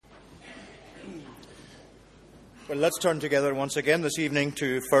Well, let's turn together once again this evening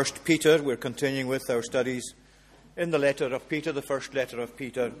to 1 Peter. We're continuing with our studies in the letter of Peter, the first letter of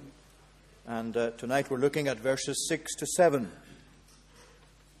Peter. And tonight we're looking at verses 6 to 7.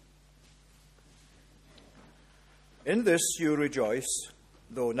 In this you rejoice,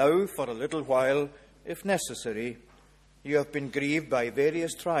 though now for a little while, if necessary, you have been grieved by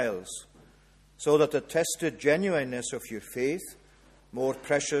various trials, so that the tested genuineness of your faith, more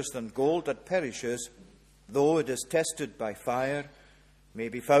precious than gold that perishes, though it is tested by fire, may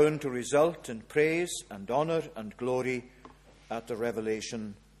be found to result in praise and honour and glory at the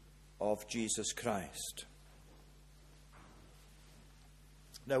revelation of Jesus Christ.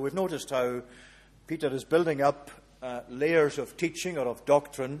 Now, we've noticed how Peter is building up layers of teaching or of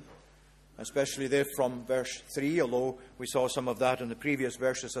doctrine, especially there from verse 3, although we saw some of that in the previous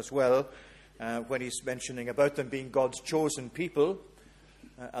verses as well, when he's mentioning about them being God's chosen people.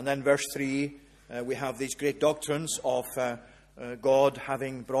 And then verse 3, we have these great doctrines of God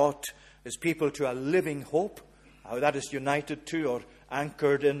having brought his people to a living hope, how that is united to or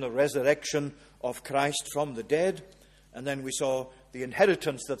anchored in the resurrection of Christ from the dead. And then we saw the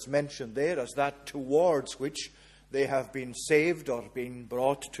inheritance that's mentioned there as that towards which they have been saved or been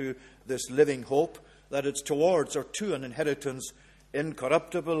brought to this living hope, that it's towards or to an inheritance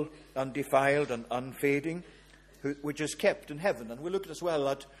incorruptible, undefiled and unfading, which is kept in heaven. And we looked as well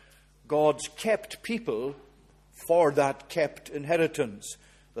at God's kept people for that kept inheritance,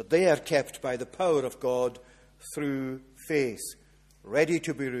 that they are kept by the power of God through faith, ready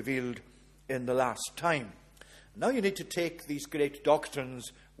to be revealed in the last time. Now you need to take these great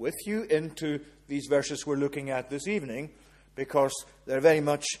doctrines with you into these verses we're looking at this evening, because they're very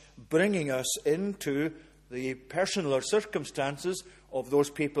much bringing us into the personal circumstances of those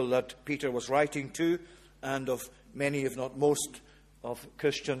people that Peter was writing to, and of many, if not most, of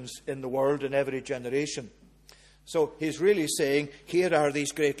Christians in the world in every generation. So he's really saying, here are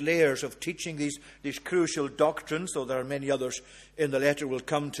these great layers of teaching, these crucial doctrines, though there are many others in the letter we'll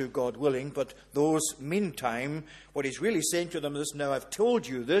come to, God willing. But those, meantime, what he's really saying to them is, now I've told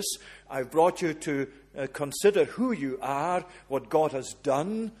you this, I've brought you to consider who you are, what God has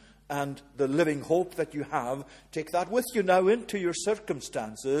done, and the living hope that you have. Take that with you now into your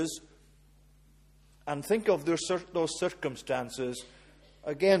circumstances, and think of those circumstances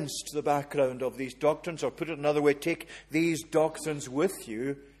against the background of these doctrines, or put it another way, take these doctrines with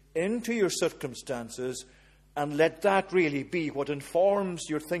you into your circumstances, and let that really be what informs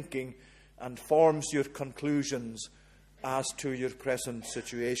your thinking and forms your conclusions as to your present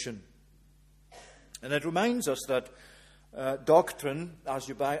situation. And it reminds us that doctrine, as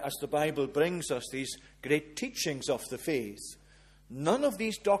the Bible brings us these great teachings of the faith, none of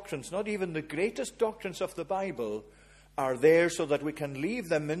these doctrines, not even the greatest doctrines of the Bible, are there so that we can leave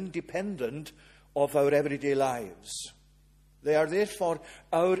them independent of our everyday lives. They are there for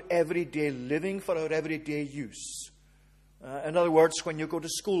our everyday living, for our everyday use. In other words, when you go to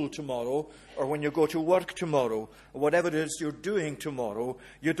school tomorrow, or when you go to work tomorrow, or whatever it is you're doing tomorrow,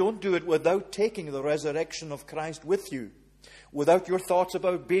 you don't do it without taking the resurrection of Christ with you, without your thoughts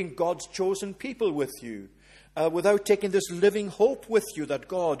about being God's chosen people with you, without taking this living hope with you that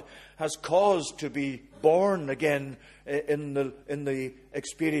God has caused to be born again in the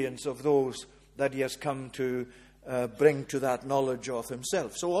experience of those that he has come to bring to that knowledge of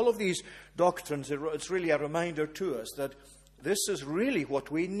himself. So all of these doctrines, it's really a reminder to us that this is really what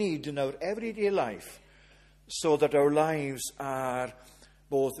we need in our everyday life, so that our lives are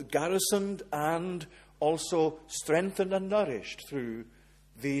both garrisoned and also strengthened and nourished through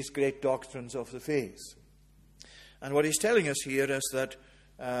these great doctrines of the faith. And what he's telling us here is that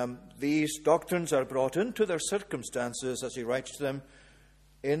these doctrines are brought into their circumstances, as he writes to them,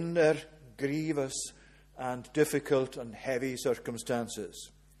 in their grievous and difficult and heavy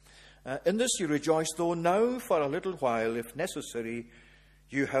circumstances. In this you rejoice, though now for a little while, if necessary,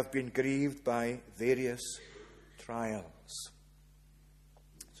 you have been grieved by various trials.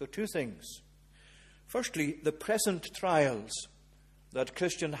 So two things. Firstly, the present trials that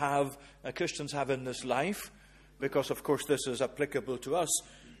Christians have in this life, because, of course, this is applicable to us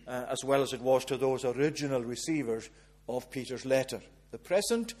as well as it was to those original receivers of Peter's letter. The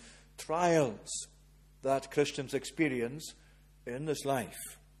present trials that Christians experience in this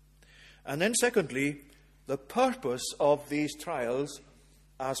life. And then, secondly, the purpose of these trials,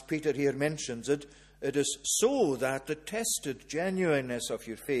 as Peter here mentions it, it is so that the tested genuineness of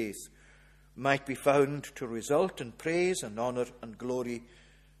your faith might be found to result in praise and honour and glory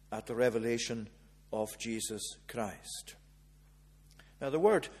at the revelation of Jesus Christ. Now the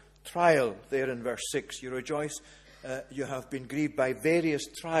word trial there in verse 6, you rejoice, you have been grieved by various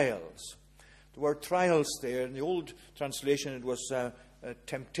trials. The word trials there, in the old translation it was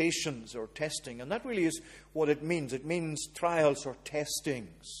temptations or testing, and that really is what it means. It means trials or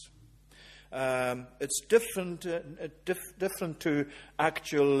testings. It's different to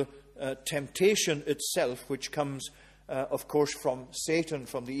actual temptation itself, which comes, of course, from Satan,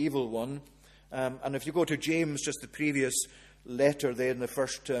 from the evil one. And if you go to James, just the previous letter there in the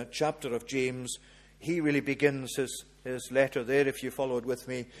first chapter of James, he really begins his letter there, if you follow it with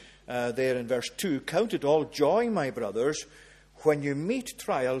me, there in verse 2. Count it all joy, my brothers, when you meet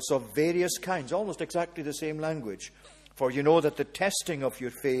trials of various kinds. Almost exactly the same language. For you know that the testing of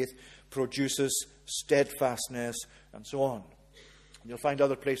your faith produces steadfastness, and so on. And you'll find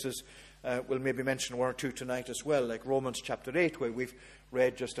other places, we'll maybe mention one or two tonight as well, like Romans chapter 8, where we've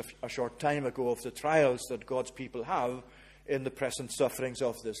read just a short time ago of the trials that God's people have in the present sufferings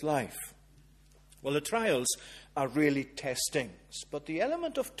of this life. Well, the trials are really testings, but the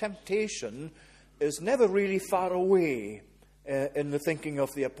element of temptation is never really far away in the thinking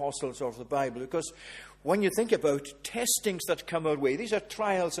of the apostles of the Bible, because when you think about testings that come our way, these are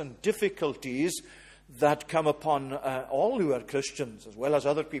trials and difficulties that come upon all who are Christians, as well as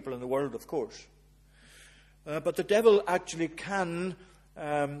other people in the world, of course. But the devil actually can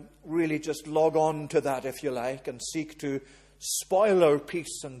really just log on to that, if you like, and seek to spoil our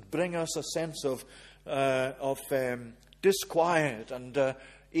peace and bring us a sense of disquiet, and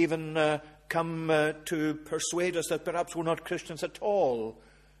even come to persuade us that perhaps we're not Christians at all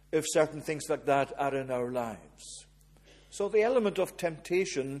if certain things like that are in our lives. So the element of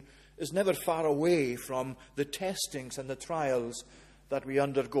temptation is never far away from the testings and the trials that we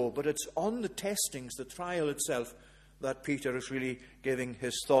undergo. But it's on the testings, the trial itself, that Peter is really giving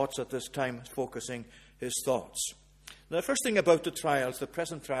his thoughts at this time, focusing his thoughts. Now, the first thing about the trials, the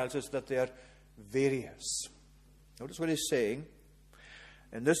present trials, is that they are various. Notice what he's saying.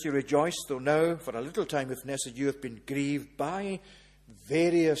 In this you rejoice, though now, for a little time, if necessary, you have been grieved by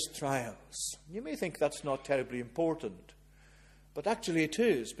various trials. You may think that's not terribly important, but actually it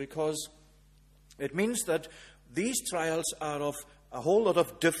is, because it means that these trials are of a whole lot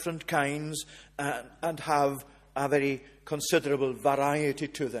of different kinds and have a very considerable variety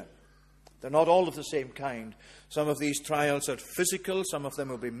to them. They're not all of the same kind. Some of these trials are physical, some of them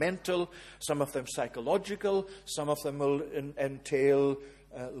will be mental, some of them psychological, some of them will entail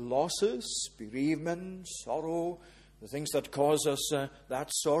losses, bereavement, sorrow, the things that cause us that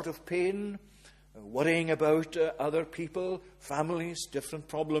sort of pain, worrying about other people, families, different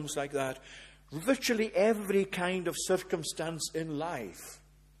problems like that. Virtually every kind of circumstance in life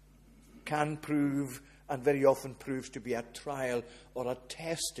can prove, and very often proves, to be a trial or a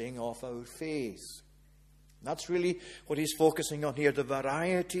testing of our faith. That's really what he's focusing on here, the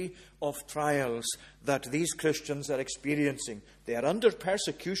variety of trials that these Christians are experiencing. They are under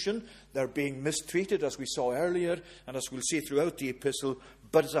persecution, they're being mistreated, as we saw earlier, and as we'll see throughout the epistle,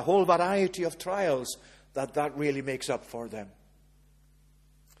 but it's a whole variety of trials that really makes up for them.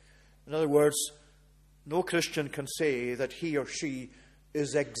 In other words, no Christian can say that he or she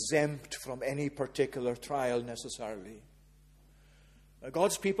is exempt from any particular trial necessarily.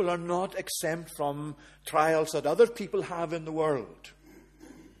 God's people are not exempt from trials that other people have in the world.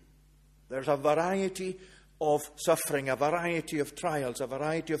 There's a variety of suffering, a variety of trials, a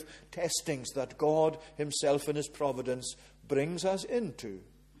variety of testings that God himself in his providence brings us into,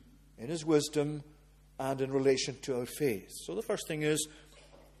 in his wisdom and in relation to our faith. So the first thing is,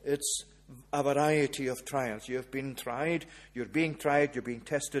 it's a variety of trials. You have been tried, you're being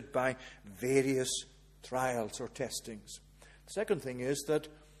tested by various trials or testings. The second thing is that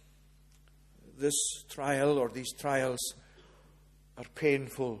this trial or these trials are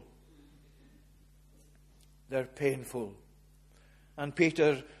painful. They're painful. And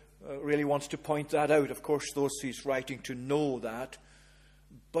Peter really wants to point that out. Of course, those he's writing to know that.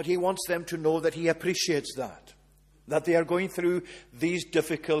 But he wants them to know that he appreciates that they are going through these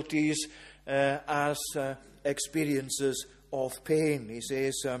difficulties as experiences of pain. He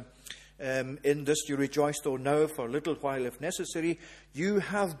says, in this you rejoice, though now for a little while, if necessary, you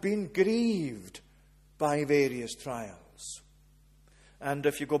have been grieved by various trials. And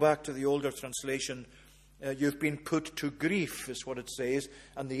if you go back to the older translation, you've been put to grief, is what it says,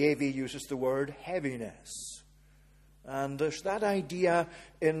 and the AV uses the word heaviness. And there's that idea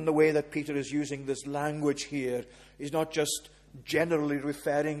in the way that Peter is using this language here. He's not just generally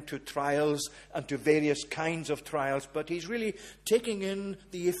referring to trials and to various kinds of trials, but he's really taking in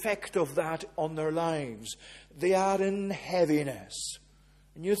the effect of that on their lives. They are in heaviness.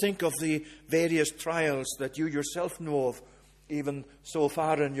 And you think of the various trials that you yourself know of even so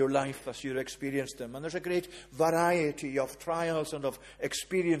far in your life as you experienced them. And there's a great variety of trials and of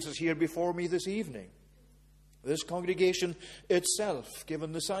experiences here before me this evening. This congregation itself,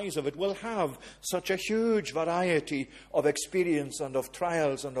 given the size of it, will have such a huge variety of experience and of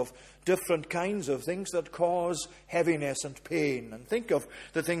trials and of different kinds of things that cause heaviness and pain. And think of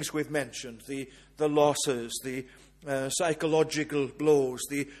the things we've mentioned, the losses, the psychological blows,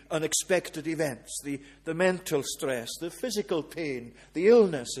 the unexpected events, the mental stress, the physical pain, the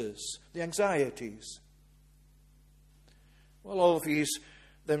illnesses, the anxieties. Well, all of these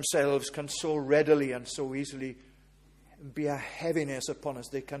themselves can so readily and so easily be a heaviness upon us.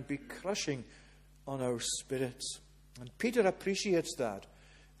 They can be crushing on our spirits. And Peter appreciates that.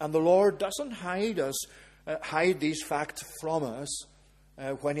 And the Lord doesn't hide these facts from us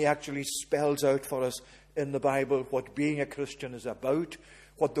when he actually spells out for us in the Bible what being a Christian is about,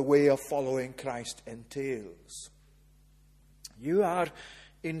 what the way of following Christ entails. You are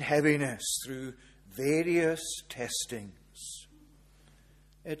in heaviness through various testings.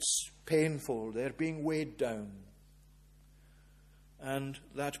 It's painful. They're being weighed down. And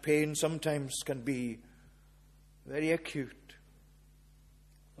that pain sometimes can be very acute.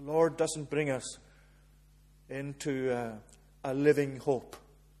 The Lord doesn't bring us into a living hope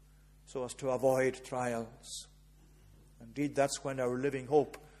so as to avoid trials. Indeed, that's when our living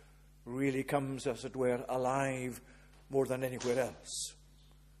hope really comes, as it were, alive more than anywhere else.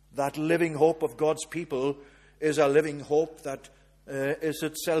 That living hope of God's people is a living hope that is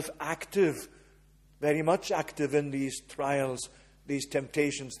itself active, very much active in these trials, these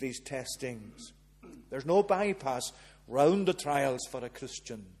temptations, these testings. There's no bypass round the trials for a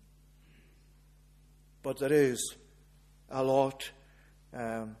Christian. But there is a lot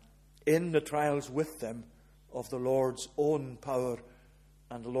in the trials with them of the Lord's own power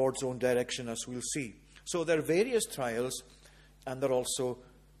and the Lord's own direction, as we'll see. So there are various trials, and there are also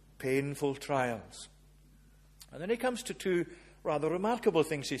painful trials. And then he comes to two rather remarkable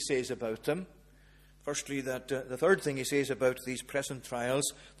things he says about them. Firstly, that the third thing he says about these present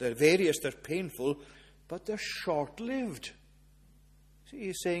trials, they're various, they're painful, but they're short-lived. See,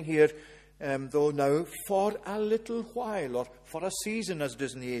 he's saying here, though now, for a little while, or for a season, as it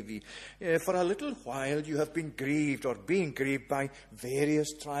is in the AV, for a little while you have been grieved or being grieved by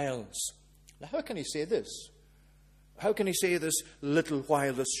various trials. Now, how can he say this? How can he say this little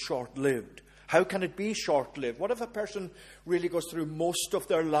while is short-lived? How can it be short-lived? What if a person really goes through most of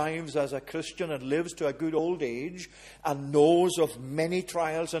their lives as a Christian and lives to a good old age and knows of many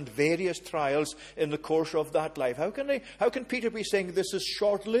trials and various trials in the course of that life? How can Peter be saying this is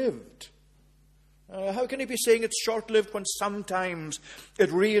short-lived? How can he be saying it's short-lived when sometimes it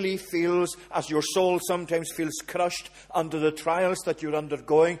really feels, as your soul sometimes feels crushed under the trials that you're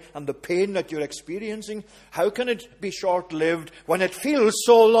undergoing and the pain that you're experiencing? How can it be short-lived when it feels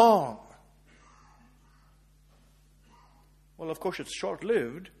so long? Well, of course, it's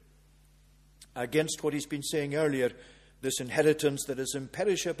short-lived against what he's been saying earlier, this inheritance that is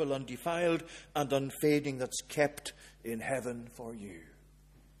imperishable, undefiled, and unfading, that's kept in heaven for you.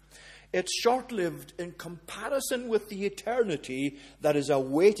 It's short-lived in comparison with the eternity that is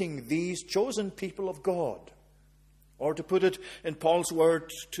awaiting these chosen people of God. Or to put it in Paul's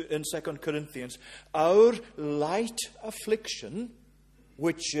words in 2 Corinthians, our light affliction,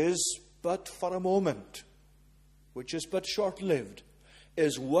 which is but for a moment, which is but short-lived,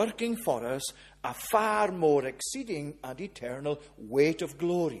 is working for us a far more exceeding and eternal weight of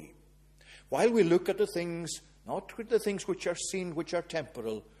glory. While we look at the things, not at the things which are seen, which are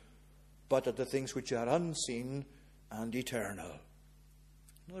temporal, but at the things which are unseen and eternal.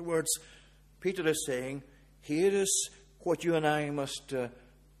 In other words, Peter is saying, here is what you and I must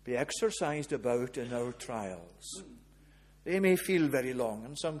be exercised about in our trials. They may feel very long,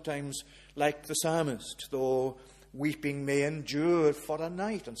 and sometimes, like the psalmist, though weeping may endure for a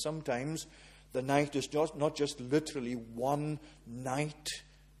night, and sometimes the night is not just literally one night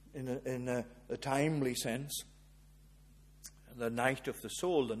in a timely sense. The night of the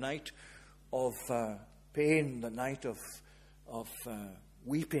soul, the night of pain, the night of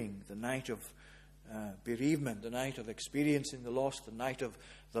weeping, the night of bereavement, the night of experiencing the loss, the night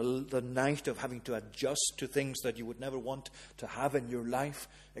of having to adjust to things that you would never want to have in your life,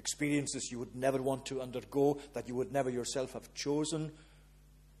 experiences you would never want to undergo, that you would never yourself have chosen.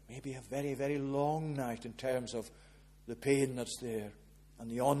 Maybe a very, very long night in terms of the pain that's there and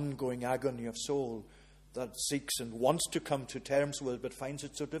the ongoing agony of soul that seeks and wants to come to terms with but finds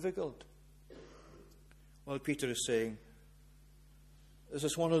it so difficult. Well, Peter is saying, this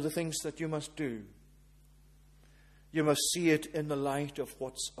is one of the things that you must do. You must see it in the light of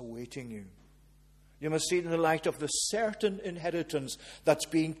what's awaiting you. You must see it in the light of the certain inheritance that's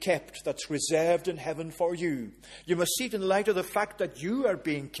being kept, that's reserved in heaven for you. You must see it in the light of the fact that you are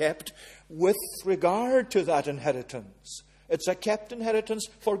being kept with regard to that inheritance. It's a kept inheritance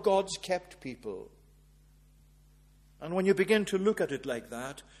for God's kept people. And when you begin to look at it like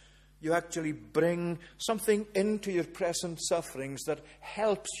that, you actually bring something into your present sufferings that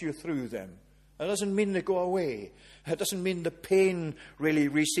helps you through them. It doesn't mean they go away. It doesn't mean the pain really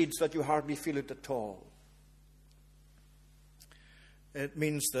recedes, that you hardly feel it at all. It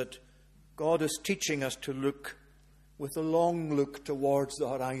means that God is teaching us to look with a long look towards the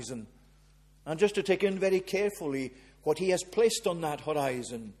horizon, and just to take in very carefully what He has placed on that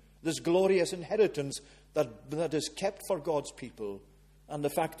horizon, this glorious inheritance that is kept for God's people, and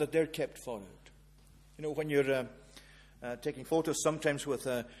the fact that they're kept for it. You know, when you're taking photos, sometimes with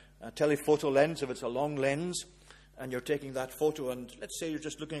a telephoto lens, if it's a long lens, and you're taking that photo, and let's say you're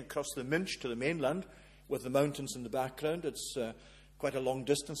just looking across the Minch to the mainland with the mountains in the background, it's quite a long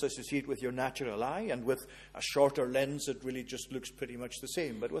distance as you see it with your natural eye, and with a shorter lens it really just looks pretty much the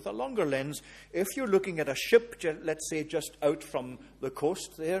same. But with a longer lens, if you're looking at a ship, let's say just out from the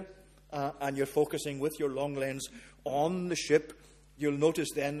coast there, and you're focusing with your long lens on the ship, you'll notice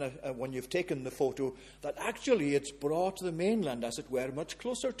then, when you've taken the photo, that actually it's brought the mainland, as it were, much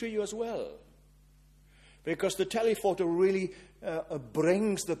closer to you as well. Because the telephoto really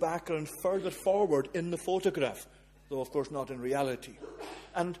brings the background further forward in the photograph, though of course not in reality.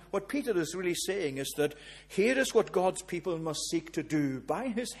 And what Peter is really saying is that here is what God's people must seek to do by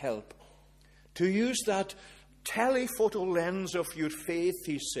his help, to use that telephoto lens of your faith,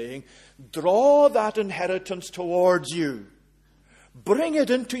 he's saying, draw that inheritance towards you. Bring it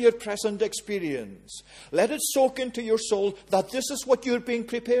into your present experience. Let it soak into your soul that this is what you're being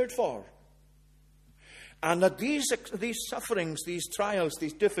prepared for. And that these sufferings, these trials,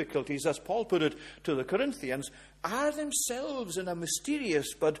 these difficulties, as Paul put it to the Corinthians, are themselves in a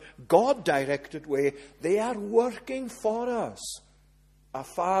mysterious but God-directed way, they are working for us a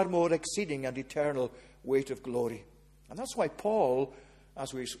far more exceeding and eternal weight of glory. And that's why Paul,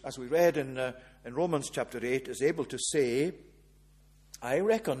 as we read in Romans chapter 8, is able to say, I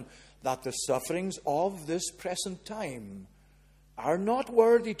reckon that the sufferings of this present time are not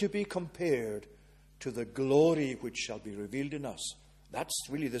worthy to be compared to the glory which shall be revealed in us. That's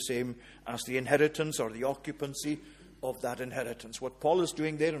really the same as the inheritance or the occupancy of that inheritance. What Paul is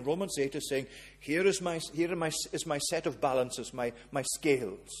doing there in Romans 8 is saying, here is my set of balances, my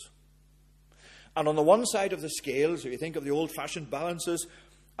scales. And on the one side of the scales, if you think of the old-fashioned balances,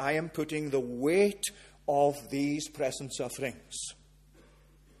 I am putting the weight of these present sufferings.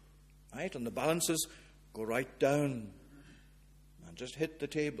 Right? And the balances go right down and just hit the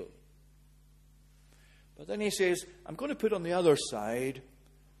table. But then he says, I'm going to put on the other side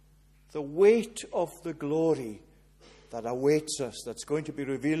the weight of the glory that awaits us, that's going to be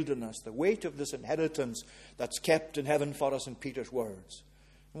revealed in us, the weight of this inheritance that's kept in heaven for us in Peter's words.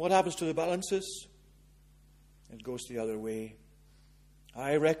 And what happens to the balances? It goes the other way.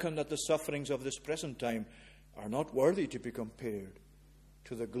 I reckon that the sufferings of this present time are not worthy to be compared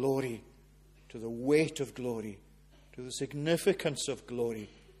to the glory, to the weight of glory, to the significance of glory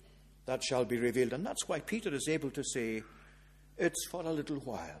that shall be revealed. And that's why Peter is able to say, it's for a little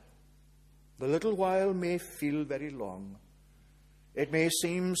while. The little while may feel very long. It may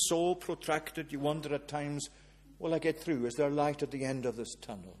seem so protracted, you wonder at times, will I get through? Is there light at the end of this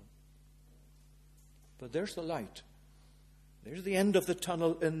tunnel? But there's the light. There's the end of the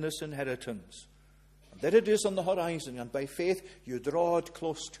tunnel in this inheritance. And there it is on the horizon, and by faith you draw it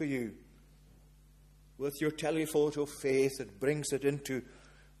close to you. With your telephoto faith, it brings it into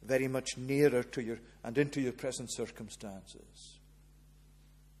very much nearer to you and into your present circumstances.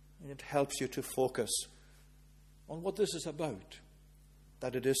 And it helps you to focus on what this is about,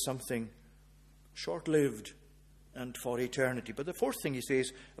 that it is something short-lived and for eternity. But the fourth thing he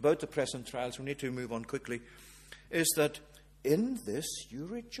says about the present trials, we need to move on quickly, is that in this you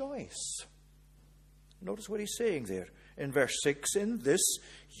rejoice. Notice what he's saying there in verse 6, in this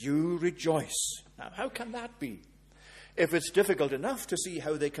you rejoice. Now, how can that be? If it's difficult enough to see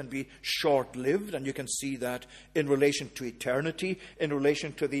how they can be short-lived, and you can see that in relation to eternity, in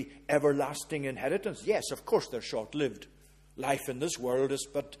relation to the everlasting inheritance, yes, of course they're short-lived. Life in this world is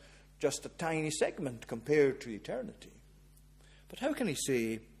but just a tiny segment compared to eternity. But how can he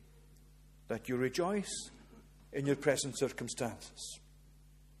say that you rejoice in your present circumstances?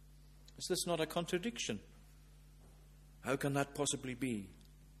 Is this not a contradiction? How can that possibly be?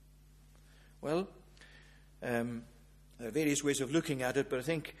 Well, there are various ways of looking at it, but I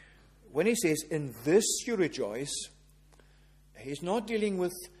think when he says, in this you rejoice, he's not dealing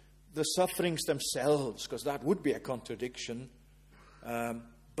with the sufferings themselves, because that would be a contradiction.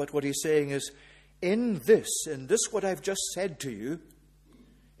 But what he's saying is, in this what I've just said to you,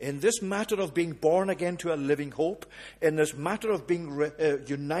 in this matter of being born again to a living hope, in this matter of being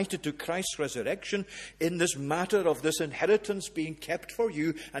united to Christ's resurrection, in this matter of this inheritance being kept for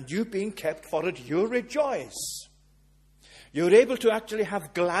you and you being kept for it, you rejoice. You're able to actually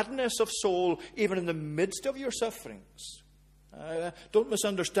have gladness of soul even in the midst of your sufferings. Don't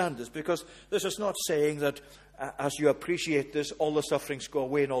misunderstand this, because this is not saying that as you appreciate this, all the sufferings go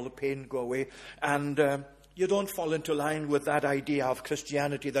away and all the pain go away, and you don't fall into line with that idea of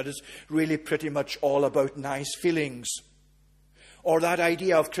Christianity that is really pretty much all about nice feelings. Or that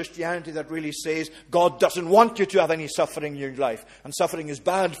idea of Christianity that really says God doesn't want you to have any suffering in your life, and suffering is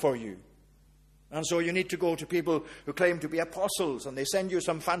bad for you. And so you need to go to people who claim to be apostles, and they send you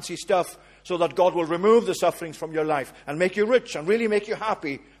some fancy stuff so that God will remove the sufferings from your life and make you rich and really make you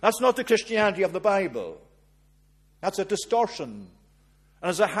happy. That's not the Christianity of the Bible. That's a distortion. And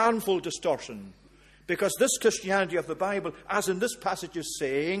it's a harmful distortion. Because this Christianity of the Bible, as in this passage, is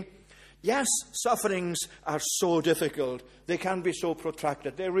saying, yes, sufferings are so difficult. They can be so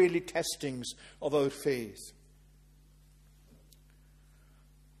protracted. They're really testings of our faith.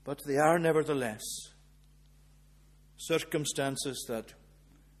 But they are nevertheless circumstances that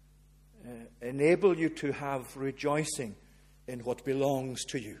enable you to have rejoicing in what belongs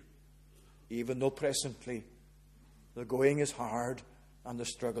to you, even though presently the going is hard and the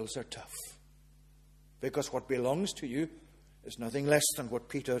struggles are tough. Because what belongs to you is nothing less than what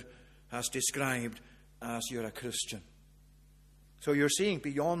Peter has described as you're a Christian. So you're seeing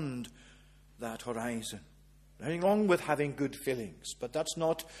beyond that horizon. Nothing wrong with having good feelings, but that's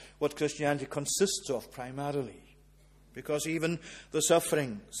not what Christianity consists of primarily. Because even the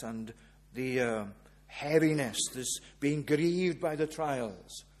sufferings and the heaviness, this being grieved by the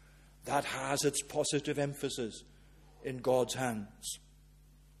trials, that has its positive emphasis in God's hands.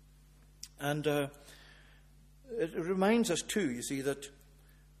 And it reminds us too, you see, that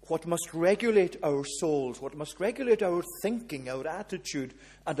what must regulate our souls, what must regulate our thinking, our attitude,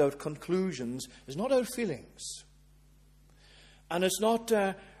 and our conclusions is not our feelings. And it's not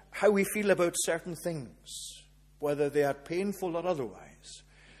how we feel about certain things, whether they are painful or otherwise.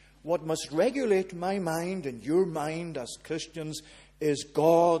 What must regulate my mind and your mind as Christians is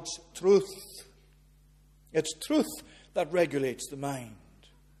God's truth. It's truth that regulates the mind.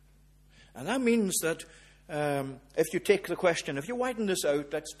 And that means that if you take the question, if you widen this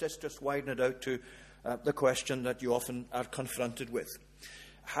out, let's just widen it out to the question that you often are confronted with.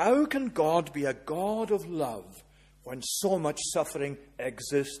 How can God be a God of love when so much suffering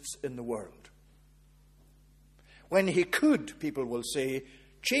exists in the world? When he could, people will say,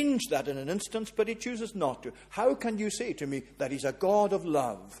 change that in an instant, but he chooses not to. How can you say to me that he's a God of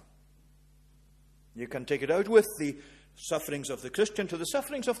love? You can take it out with the sufferings of the Christian to the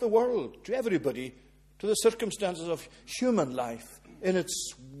sufferings of the world, to everybody, to the circumstances of human life in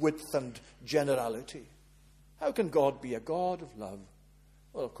its width and generality. How can God be a God of love?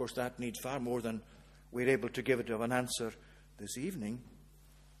 Well, of course, that needs far more than we're able to give it of an answer this evening.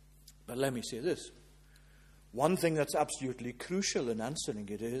 But let me say this. One thing that's absolutely crucial in answering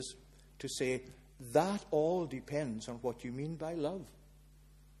it is to say that all depends on what you mean by love.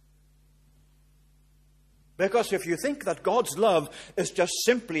 Because if you think that God's love is just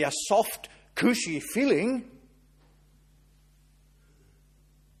simply a soft, cushy feeling,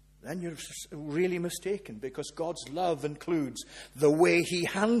 then you're really mistaken, because God's love includes the way he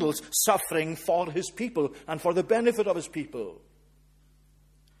handles suffering for his people and for the benefit of his people.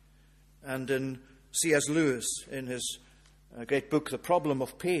 And in C.S. Lewis, in his great book, The Problem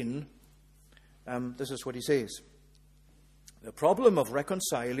of Pain, this is what he says. The problem of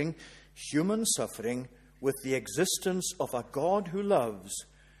reconciling human suffering with the existence of a God who loves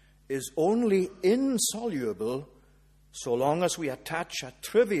is only insoluble so long as we attach a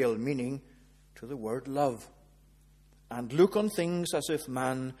trivial meaning to the word love and look on things as if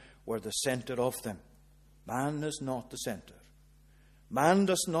man were the center of them. Man is not the center. Man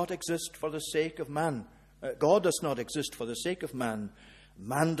does not exist for the sake of man. God does not exist for the sake of man.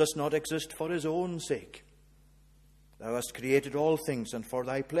 Man does not exist for his own sake. Thou hast created all things, and for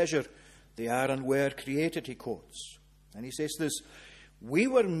thy pleasure they are and were created, he quotes. And he says this, we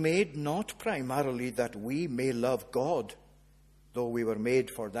were made not primarily that we may love God, though we were made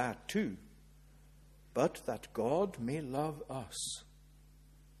for that too, but that God may love us,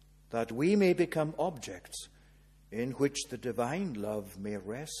 that we may become objects in which the divine love may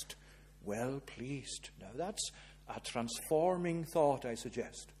rest well pleased. Now that's a transforming thought, I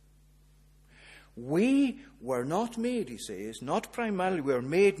suggest. We were not made, he says, not primarily, we were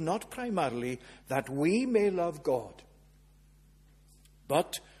made not primarily that we may love God,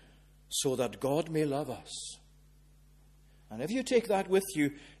 but so that God may love us. And if you take that with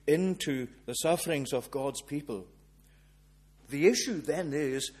you into the sufferings of God's people, the issue then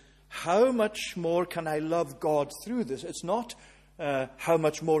is, how much more can I love God through this? It's not how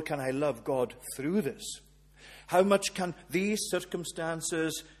much more can I love God through this? How much can these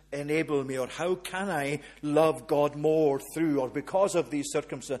circumstances enable me, or how can I love God more through or because of these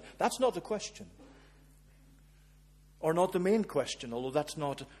circumstances? That's not the question. Or not the main question, although that's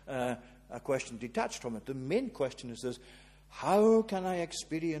not a question detached from it. The main question is this: how can I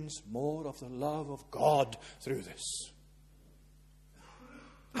experience more of the love of God through this?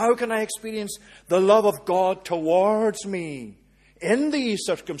 How can I experience the love of God towards me in these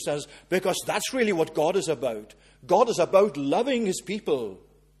circumstances? Because that's really what God is about. God is about loving his people.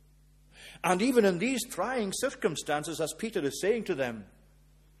 And even in these trying circumstances, as Peter is saying to them,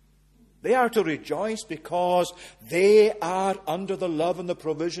 they are to rejoice because they are under the love and the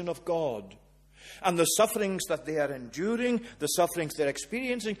provision of God. And the sufferings that they are enduring, the sufferings they're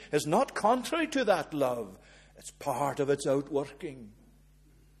experiencing, is not contrary to that love. It's part of its outworking.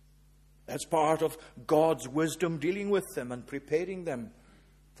 It's part of God's wisdom dealing with them and preparing them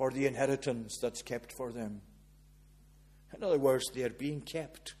for the inheritance that's kept for them. In other words, they are being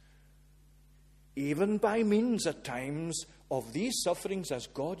kept, even by means at times of these sufferings as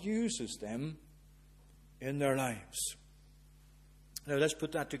God uses them in their lives. Now let's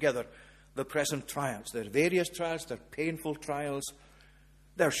put that together. The present trials. They're various trials, they're painful trials,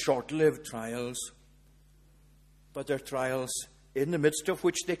 they're short-lived trials, but they're trials in the midst of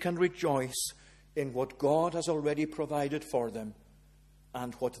which they can rejoice in what God has already provided for them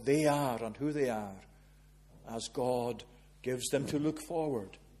and what they are and who they are, as God gives them to look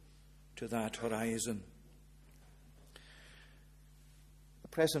forward to that horizon. The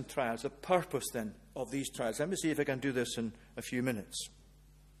present trials, the purpose then of these trials. Let me see if I can do this in a few minutes.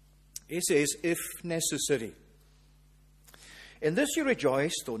 He says, if necessary. In this you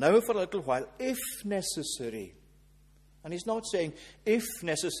rejoice, though now for a little while, if necessary. And he's not saying if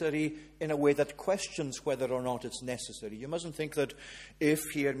necessary in a way that questions whether or not it's necessary. You mustn't think that if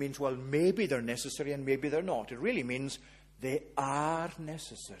here means, well, maybe they're necessary and maybe they're not. It really means they are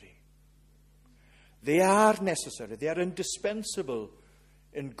necessary. They are necessary. They are indispensable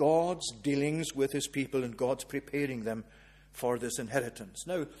in God's dealings with his people and God's preparing them for this inheritance.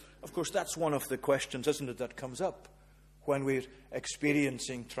 Now, of course, that's one of the questions, isn't it, that comes up when we're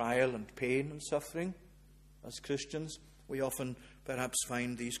experiencing trial and pain and suffering as Christians. We often perhaps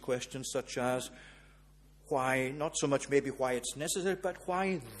find these questions such as why, not so much maybe why it's necessary, but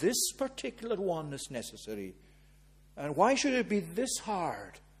why this particular one is necessary. And why should it be this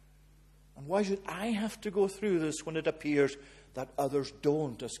hard? And why should I have to go through this when it appears that others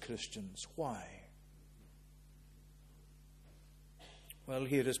don't as Christians? Why? Well,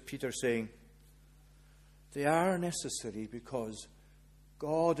 here is Peter saying, they are necessary because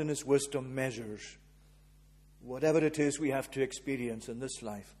God in his wisdom measures whatever it is we have to experience in this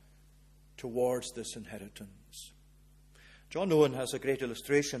life towards this inheritance. John Owen has a great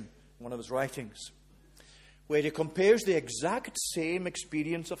illustration in one of his writings where he compares the exact same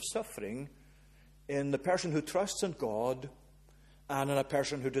experience of suffering in the person who trusts in God and in a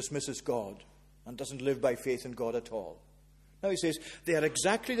person who dismisses God and doesn't live by faith in God at all. Now he says, they are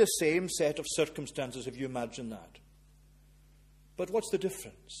exactly the same set of circumstances, if you imagine that. But what's the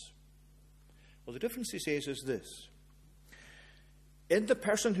difference? Well, the difference, he says, is this. In the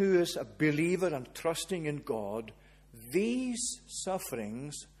person who is a believer and trusting in God, these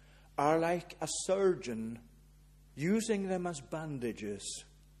sufferings are like a surgeon using them as bandages,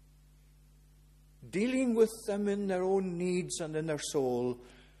 dealing with them in their own needs and in their soul,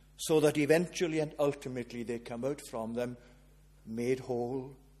 so that eventually and ultimately they come out from them made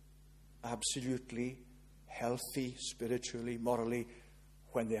whole, absolutely healthy, spiritually, morally,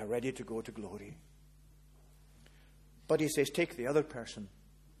 when they are ready to go to glory. But he says, take the other person.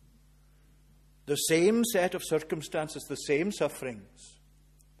 The same set of circumstances, the same sufferings.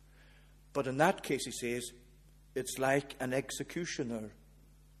 But in that case, he says, it's like an executioner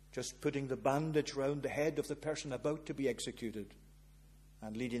just putting the bandage round the head of the person about to be executed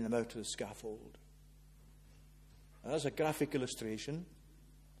and leading them out to the scaffold. Now, that's a graphic illustration,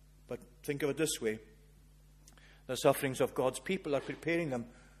 but think of it this way. The sufferings of God's people are preparing them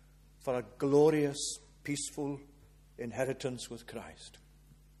for a glorious, peaceful inheritance with Christ.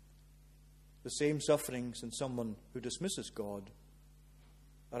 The same sufferings in someone who dismisses God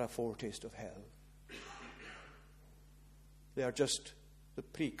are a foretaste of hell. They are just the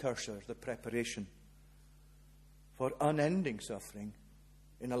precursor, the preparation for unending suffering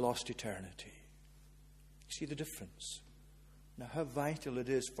in a lost eternity. You see the difference? Now, how vital it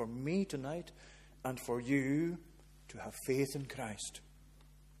is for me tonight and for you to have faith in Christ.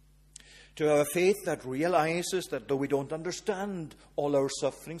 To have a faith that realizes that though we don't understand all our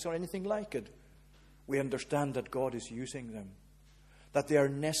sufferings or anything like it, we understand that God is using them, that they are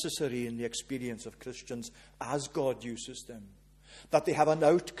necessary in the experience of Christians as God uses them, that they have an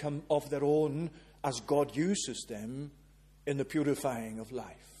outcome of their own as God uses them in the purifying of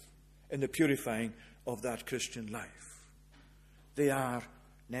life, in the purifying of that Christian life. They are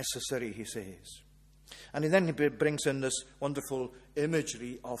necessary, he says. And then he brings in this wonderful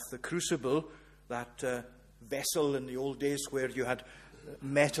imagery of the crucible, that vessel in the old days where you had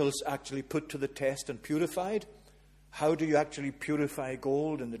metals actually put to the test and purified. How do you actually purify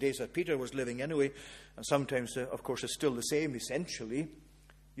gold in the days that Peter was living anyway? And sometimes, of course, it's still the same essentially.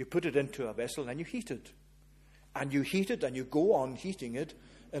 You put it into a vessel and you heat it. And you heat it and you go on heating it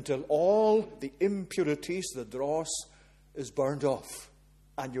until all the impurities, the dross, is burned off.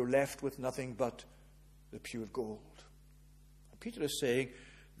 And you're left with nothing but the pure gold. And Peter is saying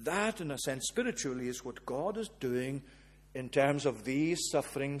that, in a sense, spiritually, is what God is doing in terms of these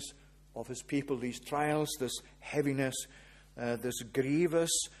sufferings of his people, these trials, this heaviness, this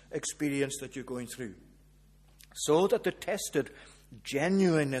grievous experience that you're going through. So that the tested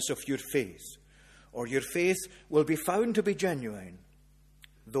genuineness of your faith, or your faith, will be found to be genuine,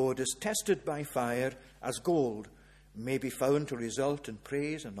 though it is tested by fire, as gold may be found to result in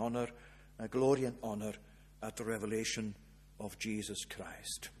praise and honor, glory and honor at the revelation of Jesus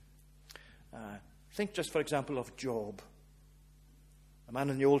Christ. Think just, for example, of Job, a man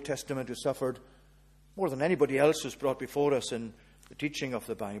in the Old Testament who suffered more than anybody else who's brought before us in the teaching of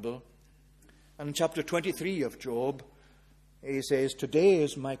the Bible. And in chapter 23 of Job, he says, "Today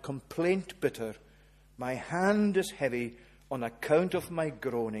is my complaint bitter. My hand is heavy on account of my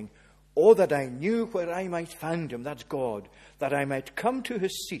groaning. Oh, that I knew where I might find him," that's God, "that I might come to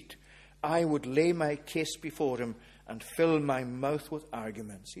his seat. I would lay my case before him and fill my mouth with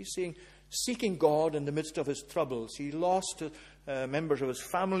arguments." He's saying, seeking God in the midst of his troubles. He lost members of his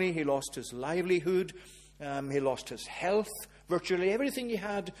family. He lost his livelihood. He lost his health. Virtually everything he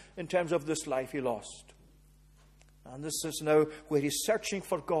had in terms of this life he lost. And this is now where he's searching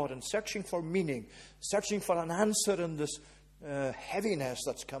for God and searching for meaning, searching for an answer in this heaviness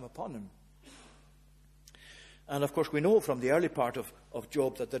that's come upon him. And of course we know from the early part of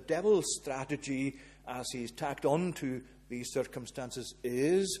Job that the devil's strategy as he's tacked on to these circumstances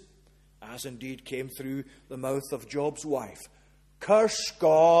is, as indeed came through the mouth of Job's wife, curse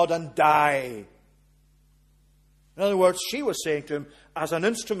God and die. In other words, she was saying to him, as an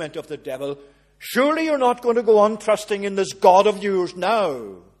instrument of the devil, surely you're not going to go on trusting in this God of yours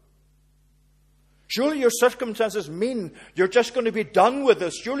now. Surely your circumstances mean you're just going to be done with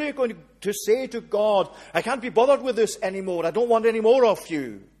this. Surely you're going to say to God, I can't be bothered with this anymore. I don't want any more of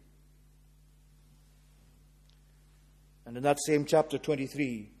you. And in that same chapter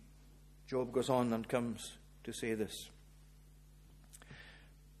 23, Job goes on and comes to say this.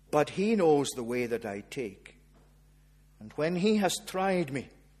 "But he knows the way that I take, and when he has tried me,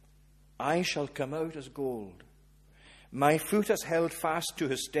 I shall come out as gold. My foot has held fast to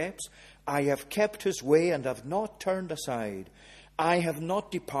his steps. I have kept his way and have not turned aside. I have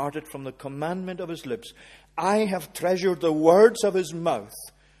not departed from the commandment of his lips. I have treasured the words of his mouth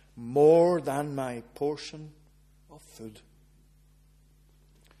more than my portion of food."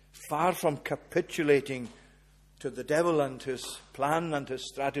 Far from capitulating to the devil and his plan and his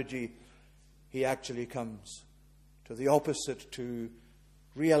strategy, he actually comes to the opposite, to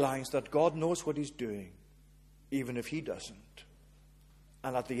realize that God knows what he's doing, even if he doesn't.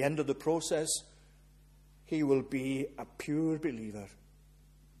 And at the end of the process, he will be a pure believer,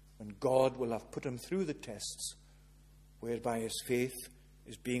 and God will have put him through the tests whereby his faith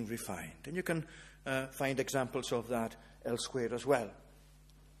is being refined. And you can find examples of that elsewhere as well.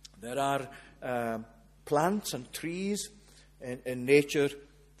 There are plants and trees in nature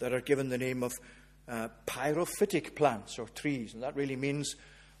that are given the name of pyrophytic plants or trees. And that really means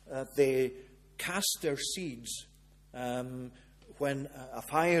they cast their seeds when a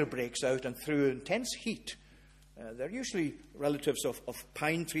fire breaks out and through intense heat. They're usually relatives of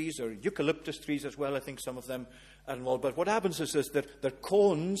pine trees or eucalyptus trees as well. I think some of them are involved. But what happens is that their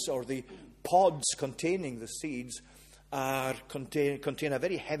cones or the pods containing the seeds contain a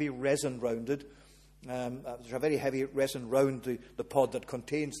very heavy resin rounded. There's a very heavy resin round the pod that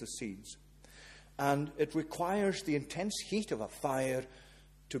contains the seeds. And it requires the intense heat of a fire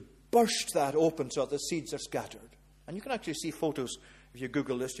to burst that open so that the seeds are scattered. And you can actually see photos If you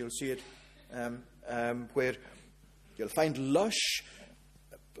Google this, you'll see it, where you'll find lush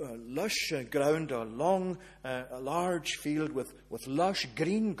ground, a large field with lush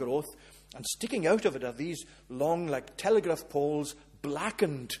green growth, and sticking out of it are these long, like telegraph poles,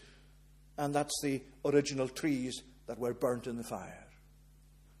 blackened, and that's the original trees that were burnt in the fire.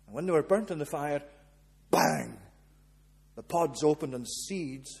 And when they were burnt in the fire, bang! The pods opened and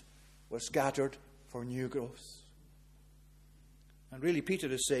seeds were scattered for new growth. And really, Peter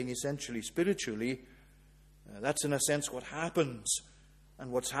is saying essentially, spiritually, that's in a sense what happens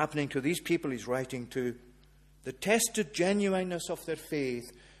and what's happening to these people he's writing to. The tested genuineness of their faith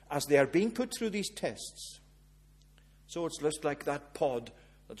as they are being put through these tests. So it's just like that pod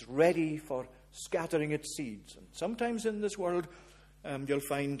that's ready for scattering its seeds. And sometimes in this world, you'll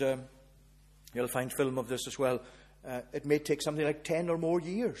find film of this as well. It may take something like 10 or more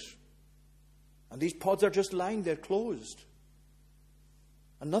years. And these pods are just lying there closed.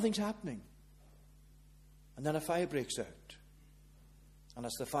 And nothing's happening. And then a fire breaks out. And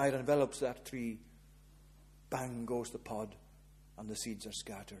as the fire envelops that tree, bang goes the pod, and the seeds are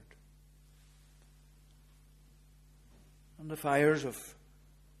scattered. And the fires of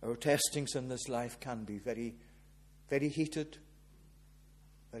our testings in this life can be very, very heated,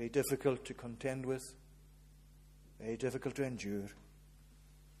 very difficult to contend with, very difficult to endure.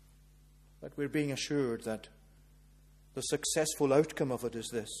 But we're being assured that the successful outcome of it is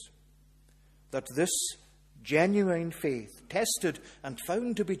this, that this genuine faith, tested and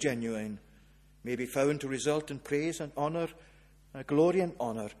found to be genuine, may be found to result in praise and honour, glory and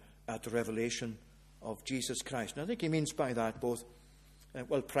honour at the revelation of Jesus Christ. And I think he means by that both,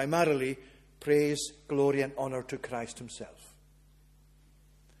 primarily praise, glory and honour to Christ himself,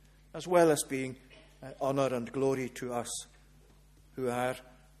 as well as being honour and glory to us who are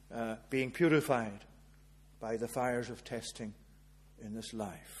being purified by the fires of testing in this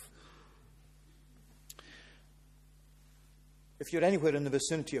life. If you're anywhere in the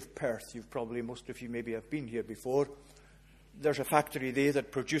vicinity of Perth, most of you maybe have been here before. There's a factory there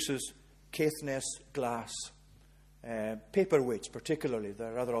that produces Caithness glass, paperweights particularly.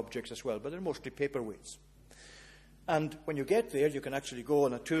 There are other objects as well, but they're mostly paperweights. And when you get there, you can actually go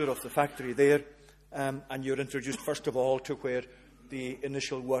on a tour of the factory there, and you're introduced first of all to where the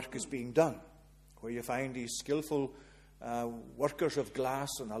initial work is being done, where you find these skillful workers of glass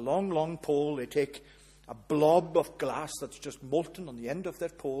on a long, long pole. They take a blob of glass that's just molten on the end of their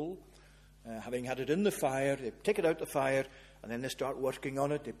pole, having had it in the fire. They take it out the fire, and then they start working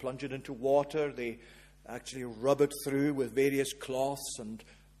on it. They plunge it into water. They actually rub it through with various cloths and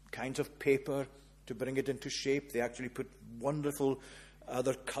kinds of paper to bring it into shape. They actually put wonderful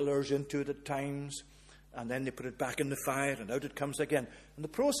other colours into it at times, and then they put it back in the fire, and out it comes again. And the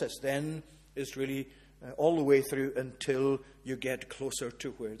process then is really all the way through until you get closer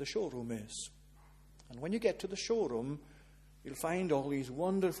to where the showroom is. And when you get to the showroom, you'll find all these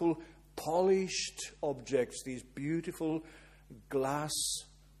wonderful polished objects, these beautiful glass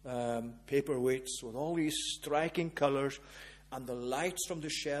paperweights with all these striking colours, and the lights from the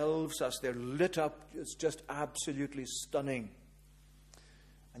shelves as they're lit up, it's just absolutely stunning.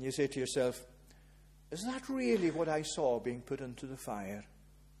 And you say to yourself, is that really what I saw being put into the fire?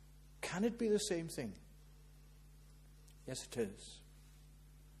 Can it be the same thing? Yes, it is.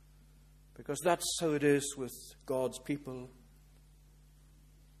 Because that's how it is with God's people,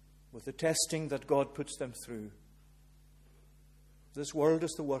 with the testing that God puts them through. This world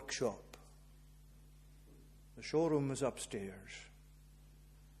is the workshop. The showroom is upstairs.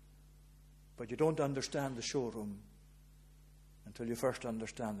 But you don't understand the showroom until you first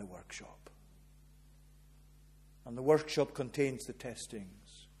understand the workshop. And the workshop contains the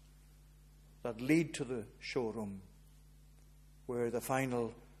testings that lead to the showroom, where the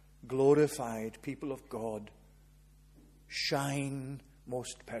final glorified people of God shine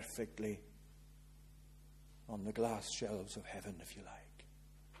most perfectly on the glass shelves of heaven, if you like.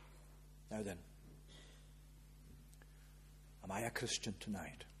 Now then, am I a Christian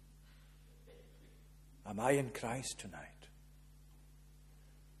tonight? Am I in Christ tonight?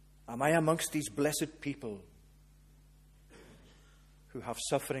 Am I amongst these blessed people who have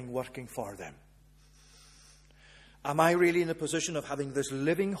suffering working for them? Am I really in a position of having this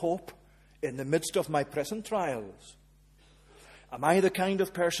living hope in the midst of my present trials? Am I the kind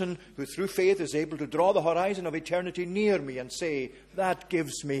of person who through faith is able to draw the horizon of eternity near me and say, that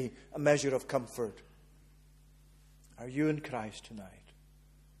gives me a measure of comfort? Are you in Christ tonight?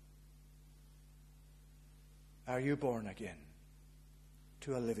 Are you born again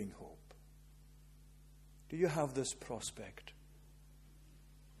to a living hope? Do you have this prospect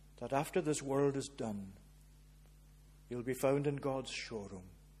that after this world is done, you'll be found in God's showroom.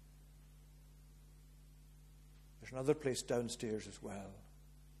 There's another place downstairs as well.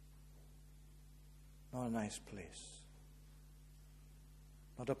 Not a nice place.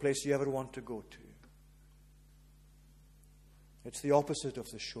 Not a place you ever want to go to. It's the opposite of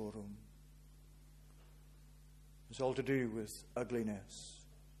the showroom. It's all to do with ugliness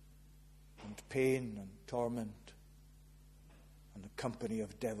and pain and torment and the company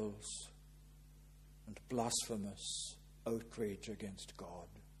of devils and blasphemous outrage against God.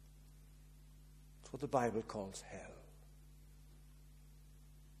 It's what the Bible calls hell.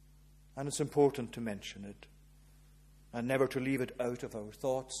 And it's important to mention it and never to leave it out of our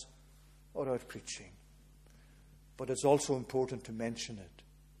thoughts or our preaching. But it's also important to mention it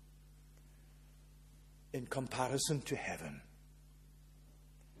in comparison to heaven.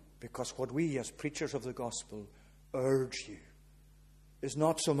 Because what we as preachers of the gospel urge you is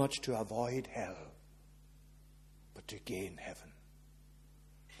not so much to avoid hell, but to gain heaven.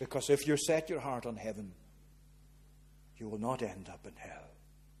 Because if you set your heart on heaven, you will not end up in hell.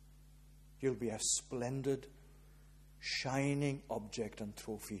 You'll be a splendid, shining object and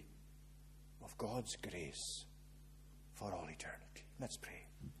trophy of God's grace for all eternity. Let's pray.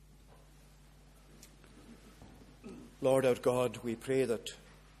 Lord our God, we pray that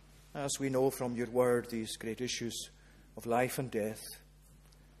as we know from your word these great issues of life and death,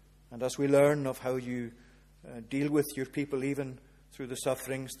 and as we learn of how you deal with your people even through the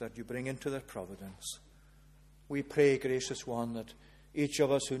sufferings that you bring into their providence, we pray, gracious one, that each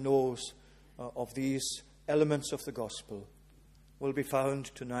of us who knows of these elements of the gospel will be found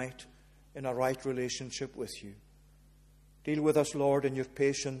tonight in a right relationship with you. Deal with us, Lord, in your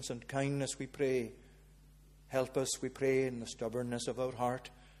patience and kindness, we pray. Help us, we pray, in the stubbornness of our heart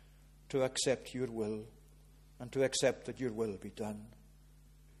to accept your will and to accept that your will be done.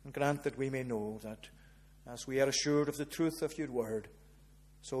 And grant that we may know that as we are assured of the truth of your word,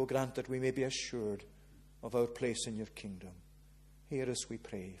 so grant that we may be assured of our place in your kingdom. Hear us, we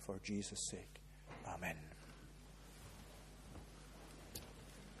pray, for Jesus' sake. Amen.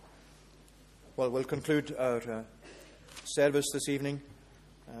 Well, we'll conclude our service this evening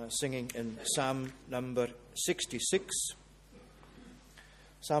singing in Psalm number 66.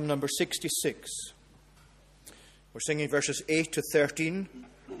 Psalm number 66. We're singing verses 8 to 13,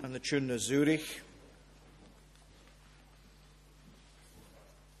 and the tune is Zurich.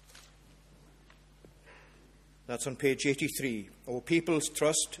 That's on page 83. O peoples,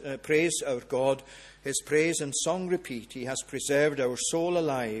 praise our God. His praise and song repeat. He has preserved our soul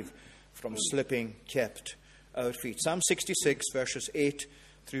alive, from slipping kept our feet. Psalm 66, verses 8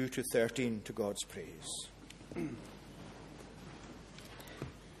 through to 13, to God's praise.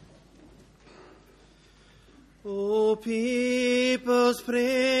 O peoples,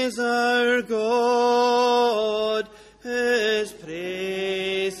 praise our God. His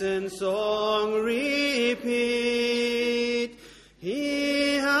praise and song repeat.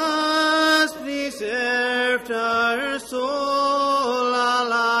 He has preserved our soul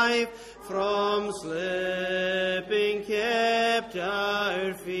alive, from slipping kept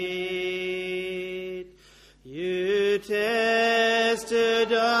our feet. You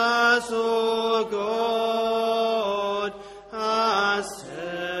tested us, O God, as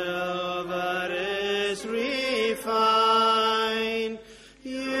silver is refined.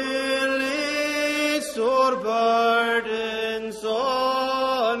 You laid sore burdens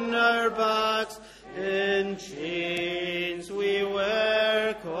on our backs, in chains we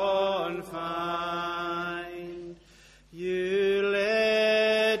were confined. You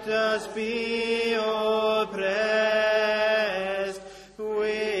let us be oppressed.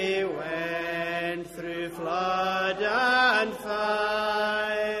 We went through flood and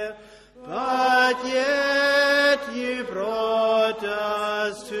fire, but yet you brought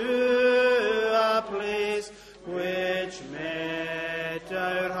us to a place which met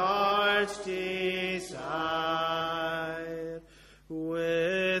our heart's desire.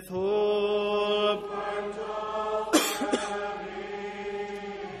 With hope and offerings,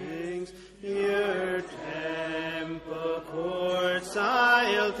 your temple courts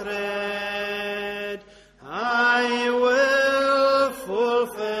I'll tread. I will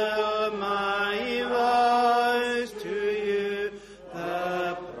fulfill my vows to you,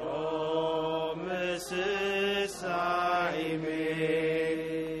 the promises I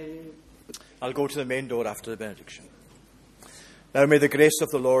made. I'll go to the main door after the benediction. Now may the grace of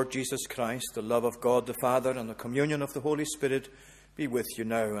the Lord Jesus Christ, the love of God the Father, and the communion of the Holy Spirit be with you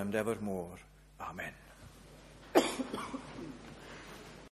now and evermore. Amen.